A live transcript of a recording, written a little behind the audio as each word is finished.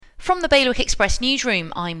From the Bailiwick Express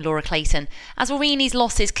newsroom, I'm Laura Clayton. As Aurini's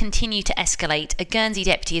losses continue to escalate, a Guernsey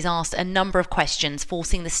deputy has asked a number of questions,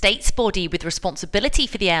 forcing the state's body with responsibility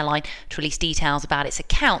for the airline to release details about its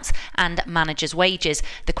accounts and managers' wages.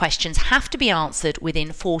 The questions have to be answered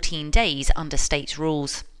within 14 days under state's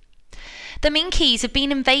rules. The Minkies have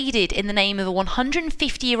been invaded in the name of a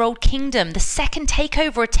 150-year-old kingdom, the second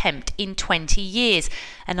takeover attempt in 20 years.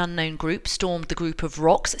 An unknown group stormed the group of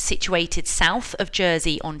rocks situated south of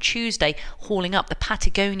Jersey on Tuesday, hauling up the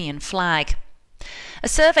Patagonian flag. A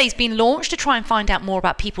survey's been launched to try and find out more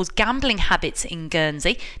about people's gambling habits in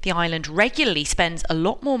Guernsey. The island regularly spends a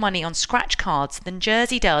lot more money on scratch cards than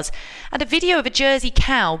Jersey does. And a video of a Jersey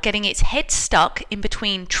cow getting its head stuck in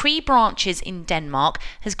between tree branches in Denmark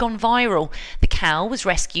has gone viral. The cow was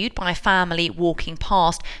rescued by a family walking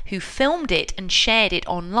past who filmed it and shared it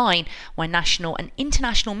online, where national and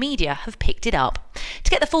international media have picked it up. To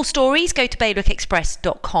get the full stories, go to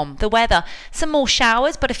bailiwickexpress.com. The weather: some more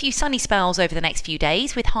showers, but a few sunny spells over the next few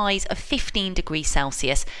days with highs of 15 degrees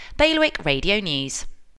Celsius. Bailiwick Radio News.